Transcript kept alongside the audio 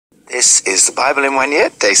This is the Bible in 1 year,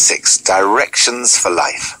 day 6, Directions for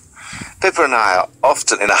Life. Pippa and I are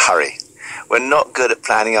often in a hurry. We're not good at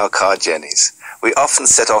planning our car journeys. We often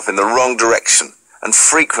set off in the wrong direction and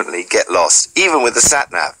frequently get lost, even with the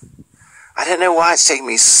Mattnew. I don't know why it's taken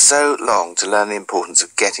me so long to learn the importance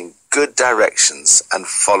of getting good directions and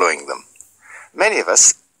following them. Many of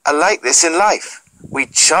us are like this in life. We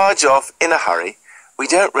charge off in a hurry. We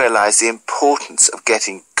don't realize the importance of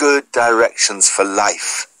getting good directions for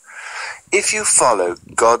life. If you follow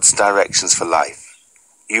God's directions for life,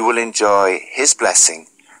 you will enjoy His blessing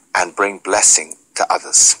and bring blessing to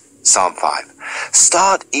others. Psalm 5.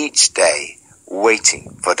 Start each day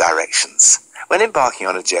waiting for directions. When embarking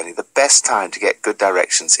on a journey, the best time to get good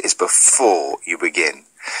directions is before you begin.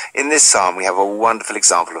 In this psalm, we have a wonderful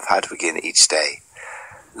example of how to begin each day.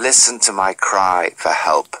 Listen to my cry for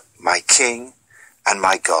help, my King and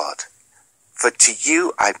my God. For to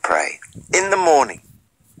you I pray. In the morning,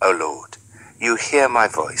 O Lord, you hear my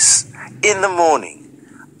voice. In the morning,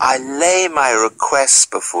 I lay my requests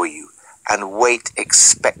before you and wait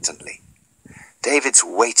expectantly. David's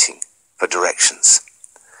waiting for directions.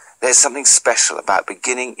 There's something special about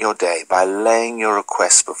beginning your day by laying your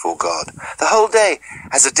requests before God. The whole day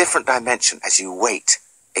has a different dimension as you wait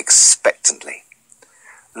expectantly.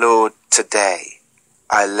 Lord, today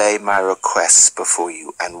I lay my requests before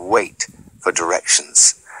you and wait for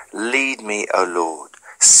directions. Lead me, O Lord.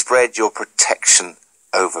 Spread your protection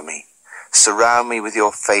over me. Surround me with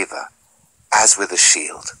your favor as with a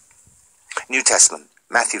shield. New Testament,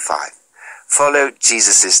 Mattnew 5. Follow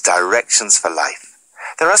Jesus' directions for life.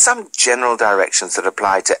 There are some general directions that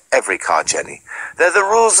apply to every car journey. They're the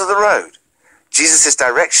rules of the road. Jesus'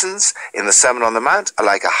 directions in the Sermon on the Mount are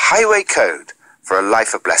like a highway code for a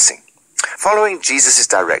life of blessing. Following Jesus'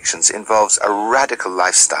 directions involves a radical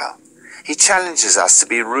lifestyle. He challenges us to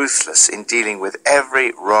be ruthless in dealing with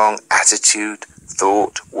every wrong attitude,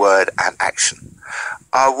 thought, word, and action.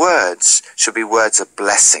 Our words should be words of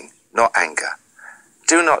blessing, not anger.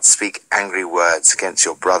 Do not speak angry words against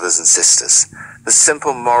your brothers and sisters. The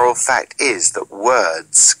simple moral fact is that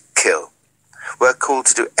words kill. We're called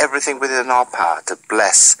to do everything within our power to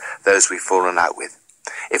bless those we've fallen out with.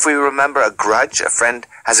 If we remember a grudge a friend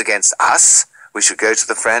has against us, we should go to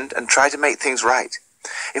the friend and try to make things right.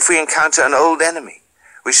 If we encounter an old enemy,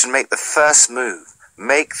 we should make the first move,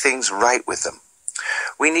 make things right with them.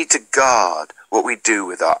 We need to guard what we do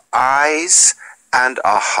with our eyes and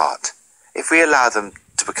our heart. If we allow them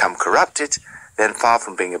to become corrupted, then far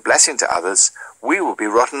from being a blessing to others, we will be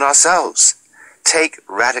rotten ourselves. Take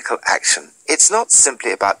radical action. It's not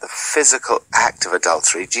simply about the physical act of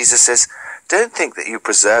adultery. Jesus says, don't think that you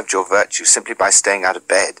preserved your virtue simply by staying out of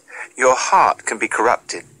bed. Your heart can be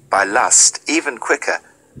corrupted by lust even quicker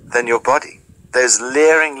than your body. Those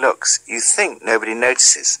leering looks you think nobody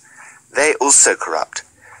notices, they also corrupt.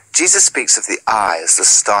 Jesus speaks of the eye as the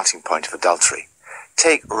starting point of adultery.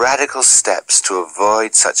 Take radical steps to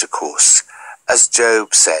avoid such a course. As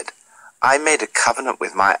Job said, I made a covenant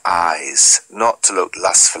with my eyes not to look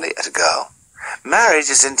lustfully at a girl. Marriage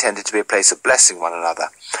is intended to be a place of blessing one another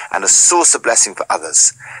and a source of blessing for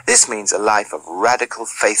others. This means a life of radical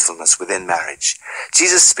faithfulness within marriage.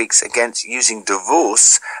 Jesus speaks against using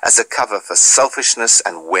divorce as a cover for selfishness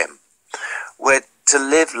and whim. We're to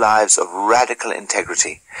live lives of radical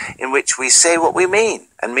integrity in which we say what we mean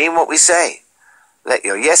and mean what we say. Let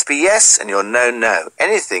your yes be yes and your no, no.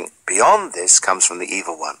 Anything beyond this comes from the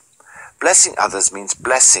evil one. Blessing others means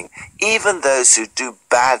blessing even those who do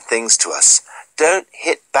bad things to us. Don't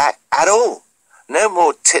hit back at all. No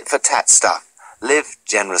more tit-for-tat stuff. Live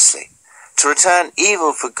generously. To return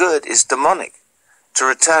evil for good is demonic. To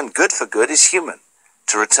return good for good is human.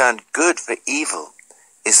 To return good for evil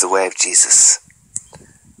is the way of Jesus.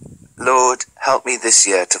 Lord, help me this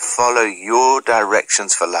year to follow your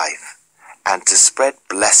directions for life and to spread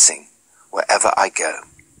blessing wherever I go.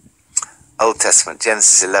 Old Testament,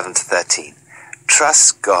 Genesis 11 to 13.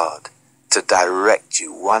 Trust God to direct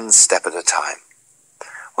you one step at a time.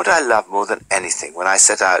 What I love more than anything when I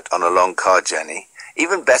set out on a long car journey,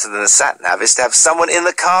 even better than a sat-nav, is to have someone in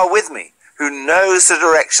the car with me who knows the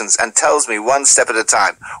directions and tells me one step at a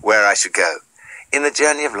time where I should go. In the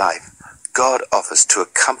journey of life, God offers to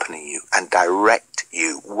accompany you and direct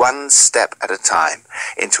you one step at a time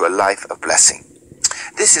into a life of blessing.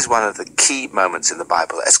 This is one of the key moments in the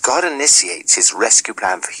Bible as God initiates his rescue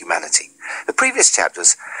plan for humanity. The previous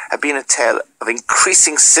chapters have been a tale of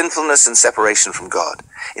increasing sinfulness and separation from God.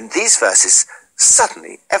 In these verses,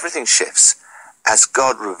 suddenly everything shifts as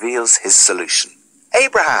God reveals his solution.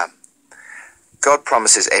 Abraham. God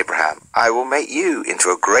promises Abraham, I will make you into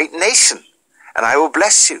a great nation, and I will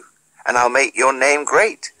bless you, and I'll make your name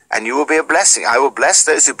great, and you will be a blessing. I will bless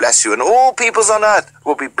those who bless you, and all peoples on earth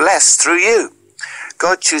will be blessed through you.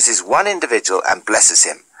 God chooses one individual and blesses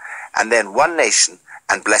him, and then one nation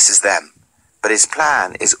and blesses them. But his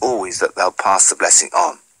plan is always that they'll pass the blessing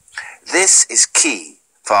on. This is key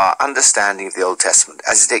for our understanding of the Old Testament,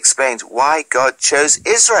 as it explains why God chose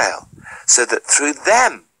Israel, so that through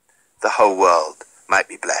them the whole world might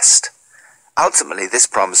be blessed. Ultimately, this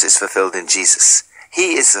promise is fulfilled in Jesus.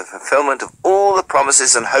 He is the fulfillment of all the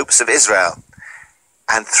promises and hopes of Israel,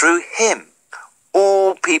 and through him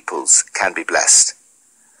all peoples can be blessed.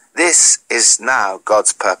 This is now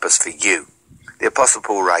God's purpose for you. The Apostle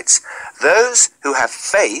Paul writes, "Those who have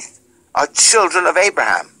faith are children of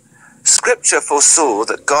Abraham. Scripture foresaw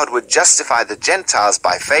that God would justify the Gentiles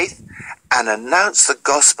by faith and announce the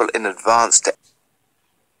gospel in advance to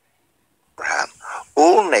Abraham.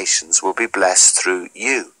 All nations will be blessed through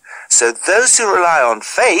you." So those who rely on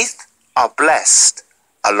faith are blessed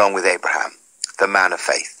along with Abraham, the man of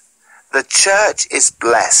faith. The church is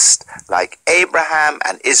blessed like Abraham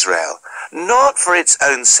and Israel, not for its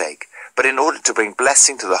own sake, but in order to bring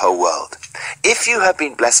blessing to the whole world. If you have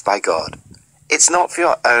been blessed by God, it's not for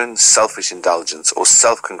your own selfish indulgence or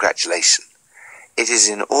self-congratulation. It is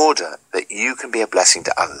in order that you can be a blessing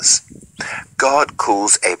to others. God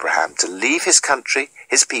calls Abraham to leave his country,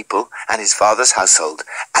 his people, and his father's household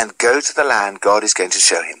and go to the land God is going to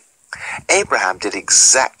show him. Abraham did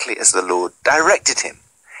exactly as the Lord directed him.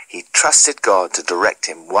 He trusted God to direct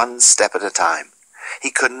him one step at a time.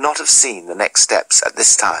 He could not have seen the next steps at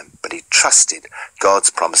this time, but he trusted God's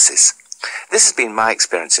promises. This has been my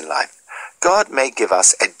experience in life. God may give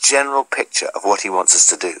us a general picture of what he wants us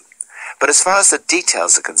to do, but as far as the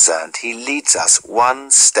details are concerned, he leads us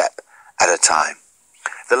one step at a time.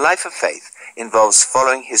 The life of faith involves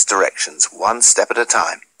following his directions one step at a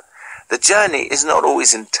time. The journey is not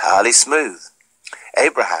always entirely smooth.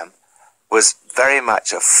 Abraham was very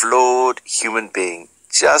much a flawed human being,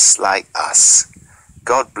 just like us.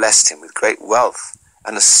 God blessed him with great wealth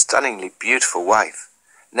and a stunningly beautiful wife.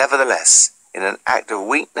 Nevertheless, in an act of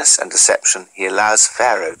weakness and deception, he allows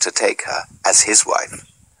Pharaoh to take her as his wife.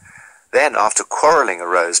 Then, after quarreling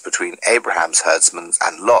arose between Abraham's herdsmen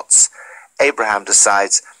and Lot's, Abraham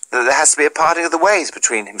decides that there has to be a parting of the ways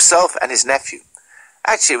between himself and his nephew.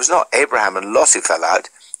 Actually, it was not Abraham and Lot who fell out.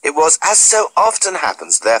 It was, as so often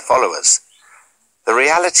happens, their followers. The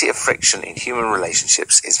reality of friction in human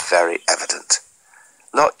relationships is very evident.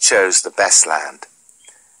 Lot chose the best land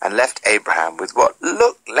and left Abraham with what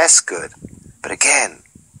looked less good. But again,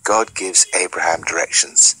 God gives Abraham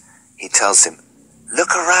directions. He tells him,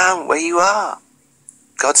 "Look around where you are."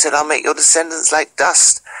 God said, "I'll make your descendants like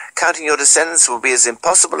dust. Counting your descendants will be as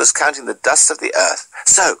impossible as counting the dust of the earth.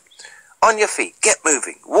 So, on your feet, get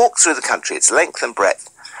moving. Walk through the country, its length and breadth.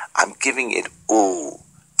 I'm giving it all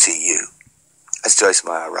to you." As Joyce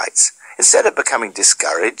Meyer writes, instead of becoming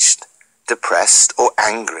discouraged, depressed, or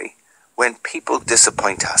angry when people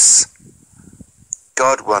disappoint us,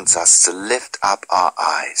 God wants us to lift up our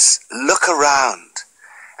eyes, look around,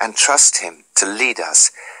 and trust him to lead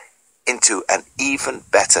us into an even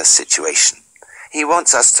better situation. He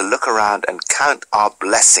wants us to look around and count our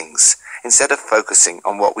blessings instead of focusing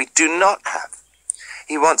on what we do not have.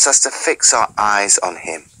 He wants us to fix our eyes on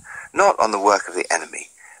him, not on the work of the enemy,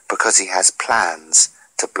 because he has plans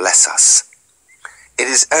to bless us. It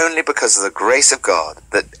is only because of the grace of God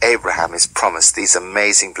that Abraham is promised these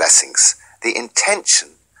amazing blessings. The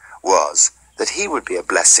intention was that he would be a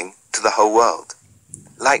blessing to the whole world.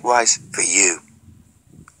 Likewise for you.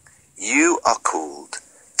 You are called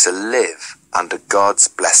to live under God's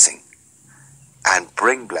blessing and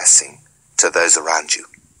bring blessing to those around you.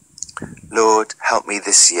 Lord, help me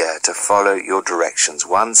this year to follow your directions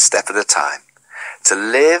one step at a time, to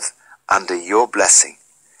live under your blessing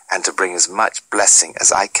and to bring as much blessing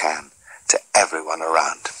as I can to everyone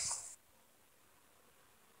around.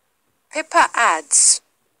 Pippa adds,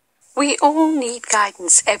 "We all need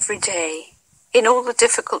guidance every day in all the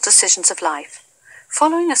difficult decisions of life.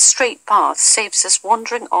 Following a straight path saves us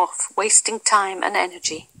wandering off, wasting time and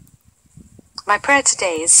energy." My prayer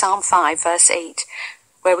today is Psalm 5, verse 8,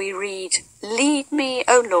 where we read, "Lead me,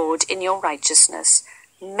 O Lord, in your righteousness.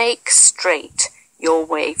 Make straight your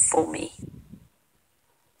way for me."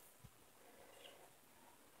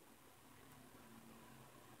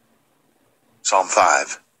 Psalm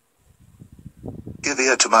 5. Give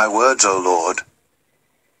ear to my words, O Lord.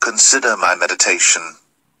 Consider my meditation.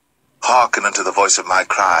 Hearken unto the voice of my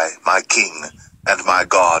cry, my King and my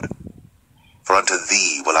God. For unto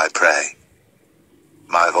thee will I pray.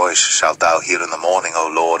 My voice shalt thou hear in the morning, O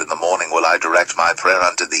Lord. In the morning will I direct my prayer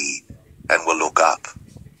unto thee, and will look up.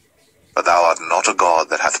 For thou art not a God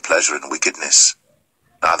that hath pleasure in wickedness,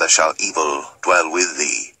 neither shall evil dwell with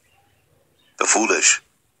thee. The foolish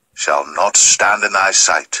shall not stand in thy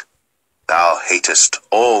sight. Thou hatest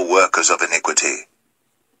all workers of iniquity.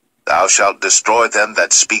 Thou shalt destroy them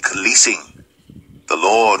that speak leasing. The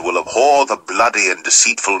Lord will abhor the bloody and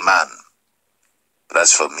deceitful man. But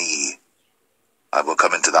as for me, I will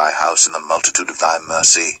come into thy house in the multitude of thy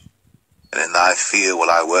mercy, and in thy fear will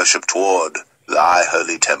I worship toward thy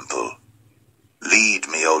holy temple. Lead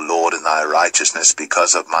me, O Lord, in thy righteousness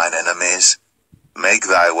because of mine enemies. Make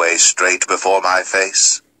thy way straight before my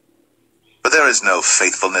face. For there is no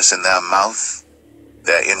faithfulness in their mouth.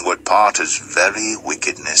 Their inward part is very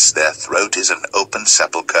wickedness. Their throat is an open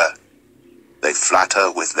sepulchre. They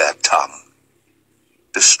flatter with their tongue.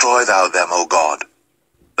 Destroy thou them, O God.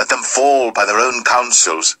 Let them fall by their own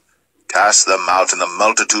counsels. Cast them out in the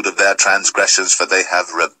multitude of their transgressions, for they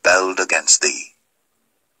have rebelled against thee.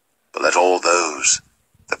 But let all those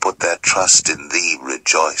that put their trust in thee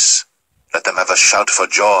rejoice. Let them have a shout for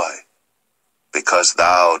joy, because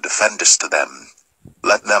thou defendest them.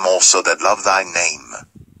 Let them also that love thy name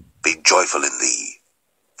be joyful in thee.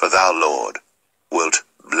 For thou, Lord, wilt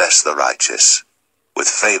bless the righteous. With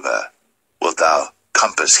favor wilt thou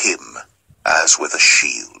compass him as with a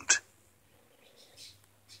shield.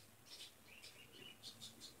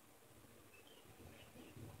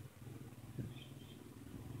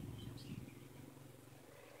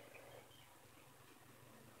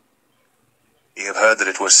 Ye have heard that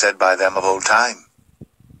it was said by them of old time,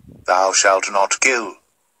 Thou shalt not kill,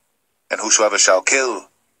 and whosoever shall kill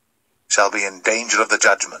shall be in danger of the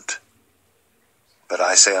judgment. But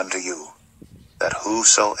I say unto you, that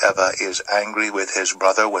whosoever is angry with his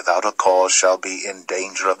brother without a cause shall be in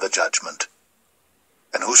danger of the judgment.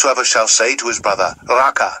 And whosoever shall say to his brother,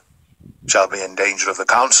 Raka, shall be in danger of the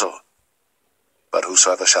council. But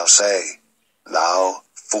whosoever shall say, Thou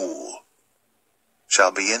fool,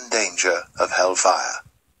 shall be in danger of hell fire.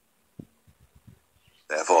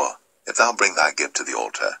 Therefore, if thou bring thy gift to the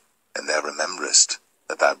altar, and there rememberest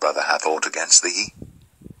that thy brother hath aught against thee,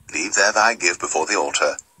 leave there thy gift before the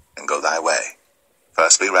altar, and go thy way.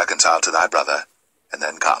 First be reconciled to thy brother, and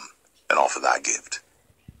then come and offer thy gift.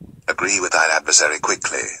 Agree with thine adversary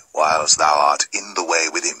quickly, whilst thou art in the way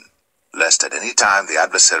with him, lest at any time the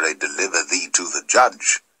adversary deliver thee to the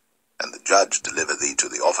judge, and the judge deliver thee to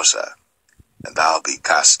the officer, and thou be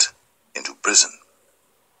cast into prison.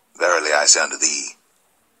 Verily I say unto thee,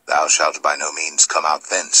 thou shalt by no means come out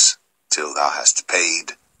thence, till thou hast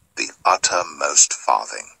paid the uttermost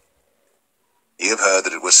farthing. Ye have heard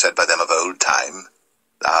that it was said by them of old time,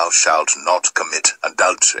 Thou shalt not commit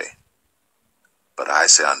adultery. But I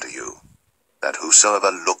say unto you, that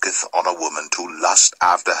whosoever looketh on a woman to lust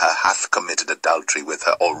after her hath committed adultery with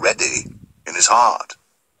her already in his heart.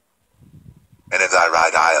 And if thy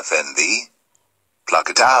right eye offend thee, pluck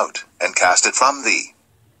it out, and cast it from thee.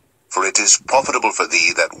 For it is profitable for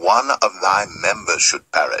thee that one of thy members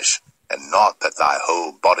should perish, and not that thy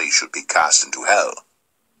whole body should be cast into hell.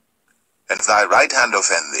 And if thy right hand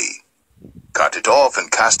offend thee, cut it off,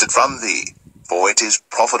 and cast it from thee. For it is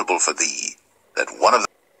profitable for thee that one of them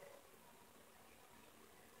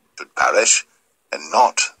should perish, and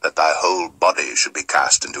not that thy whole body should be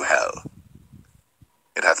cast into hell.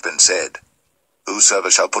 It hath been said, Whosoever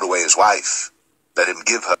shall put away his wife, let him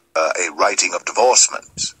give her a writing of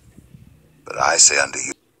divorcement. But I say unto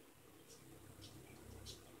you,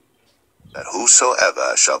 that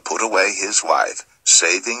whosoever shall put away his wife,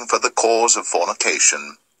 saving for the cause of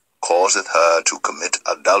fornication, causeth her to commit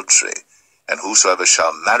adultery, and whosoever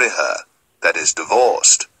shall marry her that is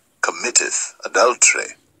divorced, committeth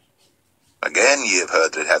adultery. Again ye have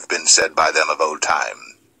heard that it hath been said by them of old time,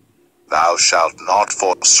 Thou shalt not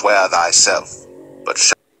forswear thyself, but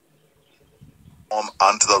shalt perform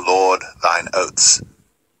unto the Lord thine oaths.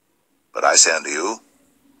 But I say unto you,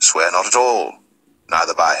 swear not at all,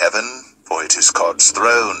 neither by heaven, for it is God's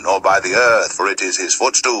throne, nor by the earth, for it is his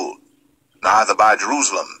footstool, neither by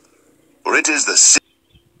Jerusalem, for it is the city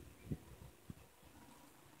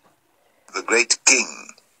of the great King.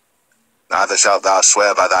 Neither shalt thou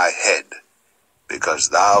swear by thy head, because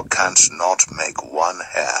thou canst not make one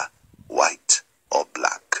hair white or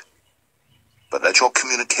black. But let your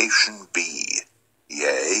communication be,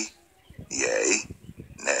 yea, yea,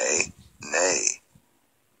 nay, nay.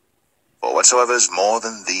 For whatsoever is more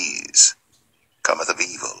than these cometh of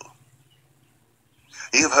evil.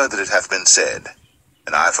 Ye have heard that it hath been said,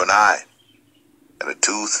 An eye for an eye, and a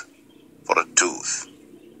tooth for a tooth.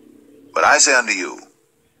 But I say unto you,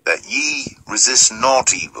 that ye resist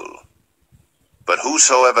not evil. But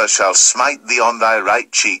whosoever shall smite thee on thy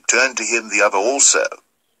right cheek, turn to him the other also.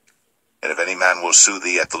 And if any man will sue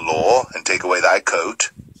thee at the law, and take away thy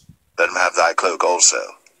coat, let him have thy cloak also.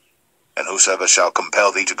 And whosoever shall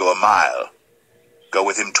compel thee to go a mile, go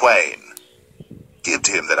with him twain. Give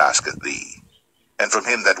to him that asketh thee, and from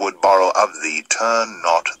him that would borrow of thee turn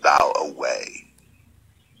not thou away.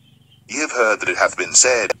 Ye have heard that it hath been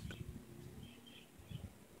said,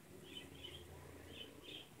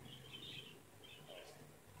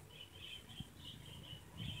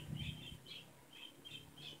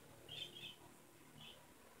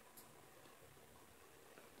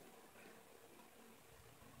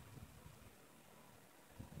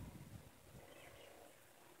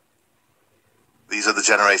 these are the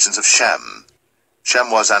generations of Shem.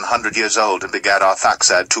 Shem was 100 years old, and begat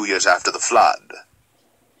Arphaxad 2 years after the flood.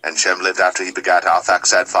 And Shem lived after he begat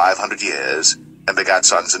Arphaxad 500 years, and begat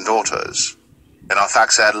sons and daughters. And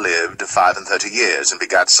Arphaxad lived 35 years, and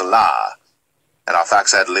begat Salah. And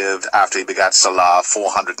Arphaxad lived after he begat Salah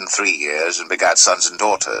 403 years, and begat sons and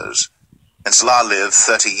daughters. And Salah lived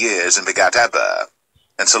 30 years, and begat Eber.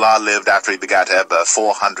 And Salah lived after he begat Eber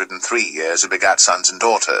 403 years, and begat sons and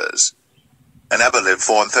daughters. And Eber lived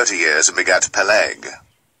 34 years, and begat Peleg.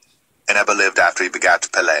 And Eber lived after he begat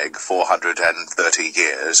Peleg 430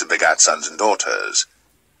 years, and begat sons and daughters.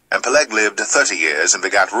 And Peleg lived 30 years, and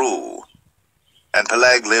begat Reu. And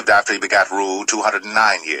Peleg lived after he begat Reu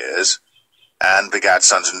 209 years, and begat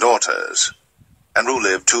sons and daughters. And Reu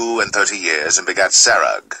lived 32 years, and begat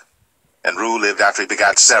Serug. And Reu lived after he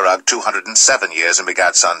begat Serug 207 years, and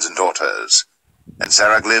begat sons and daughters. And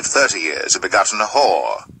Serug lived 30 years, and begat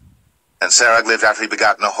Nahor. And Serug lived after he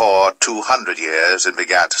begat Nahor 200 years, and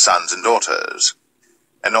begat sons and daughters.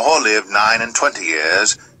 And Nahor lived 29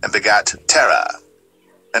 years, and begat Terah.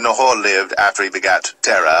 And Nahor lived after he begat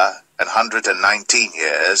Terah 119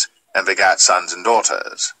 years, and begat sons and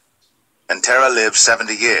daughters. And Terah lived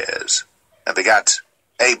 70 years, and begat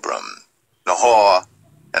Abram, Nahor,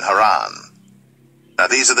 and Haran. Now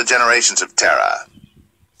these are the generations of Terah.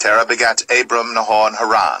 Terah begat Abram, Nahor, and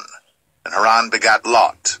Haran. And Haran begat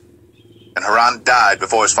Lot. And Haran died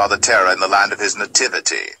before his father Terah in the land of his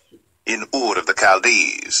nativity, in Ur of the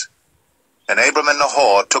Chaldees. And Abram and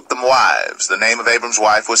Nahor took them wives. The name of Abram's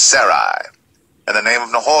wife was Sarai, and the name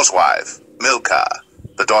of Nahor's wife, Milcah,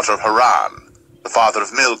 the daughter of Haran, the father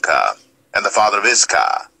of Milcah, and the father of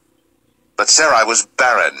Iscah. But Sarai was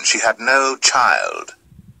barren, she had no child.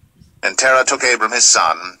 And Terah took Abram his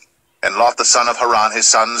son, and Lot the son of Haran his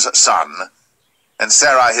son's son, and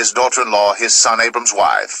Sarai his daughter-in-law his son Abram's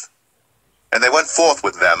wife. And they went forth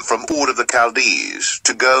with them from Ur of the Chaldees,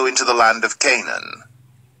 to go into the land of Canaan.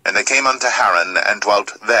 And they came unto Haran, and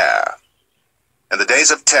dwelt there. And the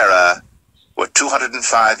days of Terah were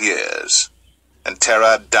 205 years, and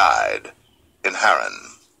Terah died in Haran.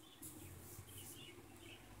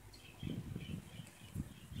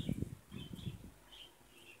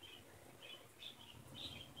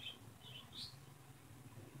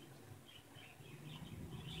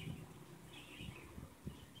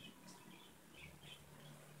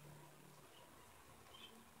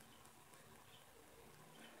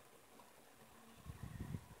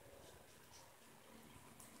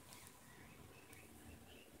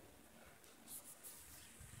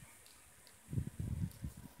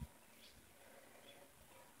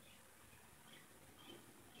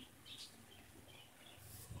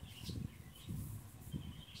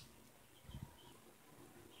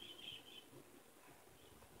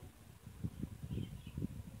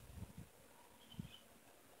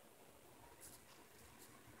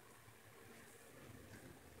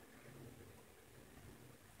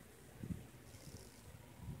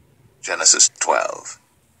 Genesis 12.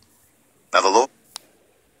 Now the Lord...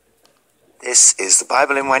 This is the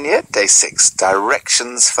Bible in 1 year, day 6,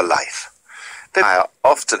 directions for life. People and I are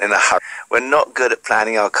often in a hurry. We're not good at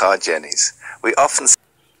planning our car journeys. We often...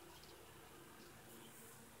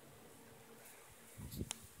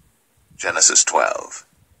 Genesis 12.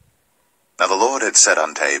 Now the Lord had said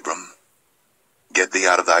unto Abram, Get thee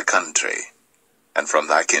out of thy country, and from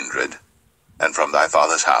thy kindred, and from thy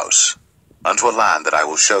father's house, unto a land that I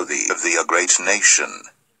will show thee, of thee a great nation,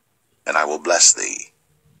 and I will bless thee,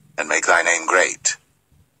 and make thy name great,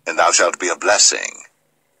 and thou shalt be a blessing.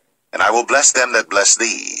 And I will bless them that bless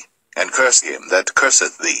thee, and curse him that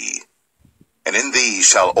curseth thee. And in thee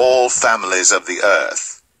shall all families of the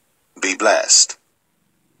earth be blessed.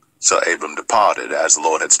 So Abram departed, as the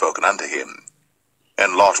Lord had spoken unto him,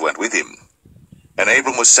 and Lot went with him. And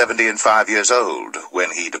Abram was 75 years old,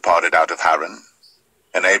 when he departed out of Haran.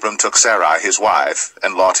 And Abram took Sarai his wife,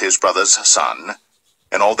 and Lot his brother's son,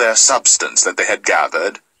 and all their substance that they had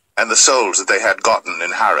gathered, and the souls that they had gotten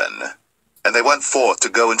in Haran. And they went forth to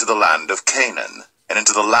go into the land of Canaan, and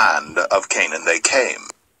into the land of Canaan they came.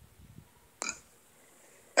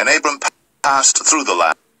 And Abram passed through the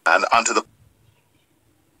land unto the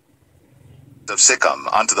of Sichem,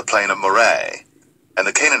 unto the plain of Moreh, and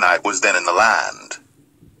the Canaanite was then in the land.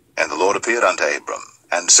 And the Lord appeared unto Abram,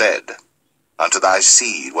 and said, Unto thy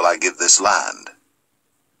seed will I give this land.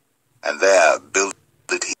 And there builded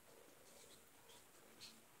he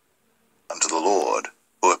unto the Lord,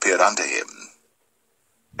 who appeared unto him.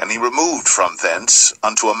 And he removed from thence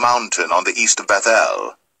unto a mountain on the east of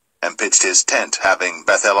Bethel, and pitched his tent, having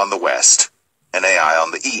Bethel on the west, and Ai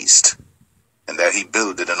on the east. And there he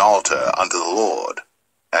builded an altar unto the Lord,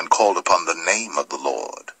 and called upon the name of the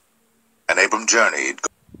Lord. And Abram journeyed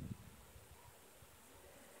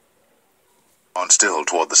on still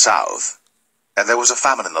toward the south. And there was a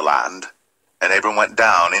famine in the land, and Abram went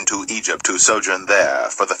down into Egypt to sojourn there,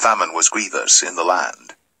 for the famine was grievous in the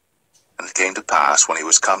land. And it came to pass, when he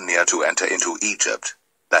was come near to enter into Egypt,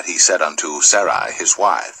 that he said unto Sarai his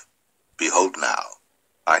wife, Behold now,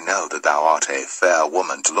 I know that thou art a fair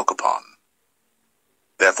woman to look upon.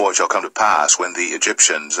 Therefore it shall come to pass, when the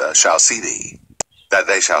Egyptians shall see thee, that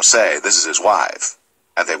they shall say, This is his wife,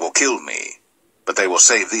 and they will kill me, but they will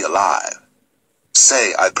save thee alive.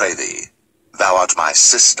 Say, I pray thee, Thou art my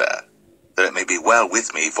sister, that it may be well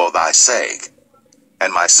with me for thy sake,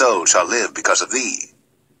 and my soul shall live because of thee.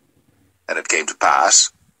 And it came to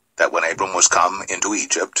pass, that when Abram was come into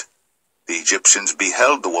Egypt, the Egyptians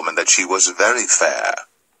beheld the woman that she was very fair.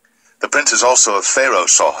 The princes also of Pharaoh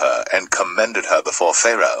saw her, and commended her before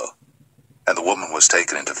Pharaoh. And the woman was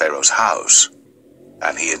taken into Pharaoh's house.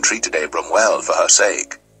 And he entreated Abram well for her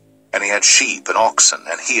sake. And he had sheep and oxen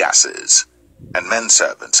and he-asses, and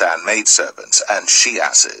men-servants and maidservants, and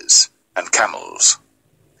she-asses, and camels.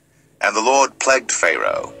 And the Lord plagued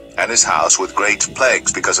Pharaoh and his house with great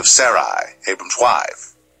plagues because of Sarai, Abram's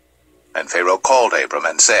wife. And Pharaoh called Abram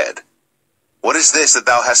and said, What is this that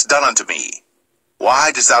thou hast done unto me?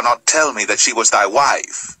 Why didst thou not tell me that she was thy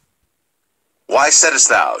wife? Why saidst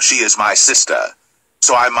thou, She is my sister,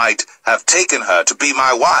 so I might have taken her to be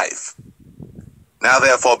my wife? Now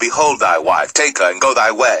therefore behold thy wife, take her, and go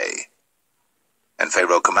thy way. And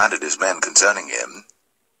Pharaoh commanded his men concerning him,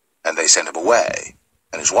 and they sent him away,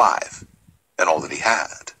 and his wife, and all that he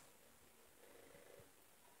had.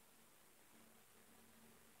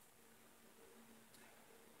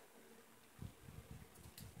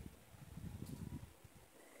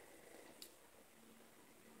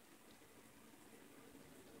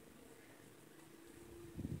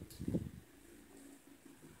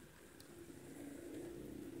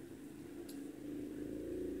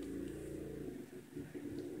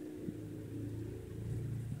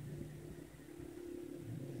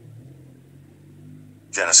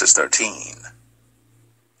 Genesis 13.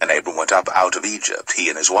 And Abram went up out of Egypt, he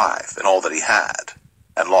and his wife, and all that he had,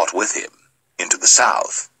 and Lot with him, into the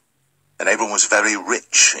south. And Abram was very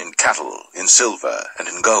rich in cattle, in silver, and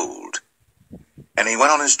in gold. And he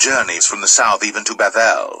went on his journeys from the south even to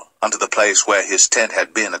Bethel, unto the place where his tent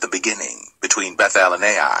had been at the beginning, between Bethel and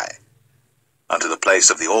Ai, unto the place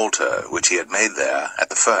of the altar which he had made there at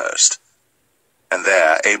the first. And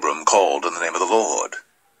there Abram called on the name of the Lord.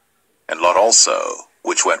 And Lot also,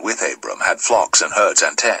 which went with Abram, had flocks and herds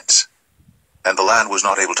and tents. And the land was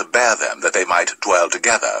not able to bear them, that they might dwell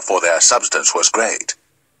together, for their substance was great,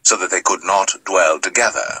 so that they could not dwell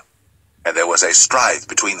together. And there was a strife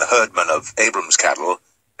between the herdmen of Abram's cattle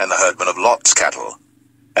and the herdmen of Lot's cattle.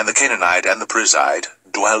 And the Canaanite and the Perizzite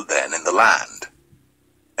dwelled then in the land.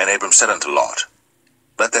 And Abram said unto Lot,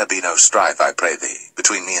 Let there be no strife, I pray thee,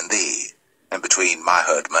 between me and thee, and between my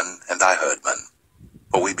herdmen and thy herdmen,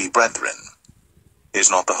 for we be brethren. Is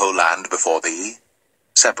not the whole land before thee?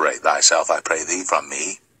 Separate thyself, I pray thee, from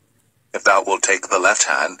me. If thou wilt take the left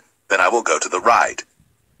hand, then I will go to the right.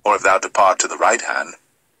 Or if thou depart to the right hand,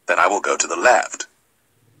 then I will go to the left.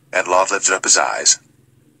 And Lot lifted up his eyes,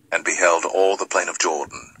 and beheld all the plain of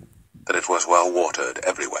Jordan, that it was well watered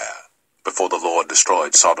everywhere, before the Lord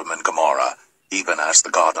destroyed Sodom and Gomorrah, even as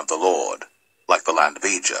the garden of the Lord, like the land of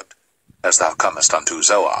Egypt, as thou comest unto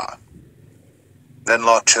Zoar. Then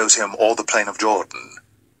Lot chose him all the plain of Jordan,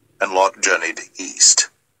 and Lot journeyed east.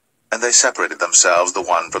 And they separated themselves the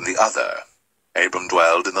one from the other. Abram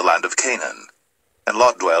dwelled in the land of Canaan, and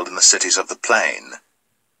Lot dwelled in the cities of the plain,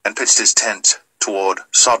 and pitched his tent toward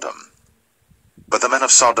Sodom. But the men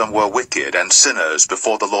of Sodom were wicked and sinners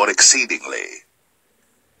before the Lord exceedingly.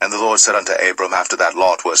 And the Lord said unto Abram, after that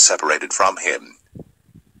Lot was separated from him,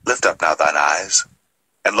 Lift up now thine eyes,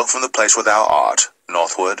 and look from the place where thou art,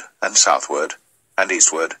 northward and southward, and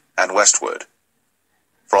eastward and westward.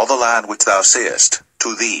 For all the land which thou seest,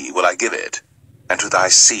 to thee will I give it, and to thy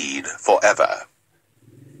seed forever.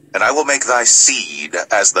 And I will make thy seed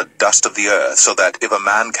as the dust of the earth, so that if a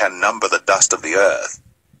man can number the dust of the earth,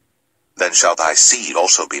 then shall thy seed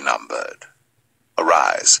also be numbered.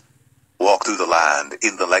 Arise, walk through the land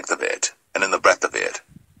in the length of it, and in the breadth of it,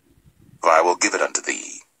 for I will give it unto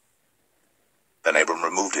thee. Then Abram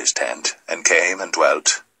removed his tent, and came and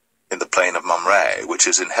dwelt in the plain of Mamre, which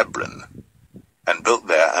is in Hebron, and built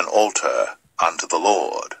there an altar unto the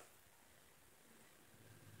Lord.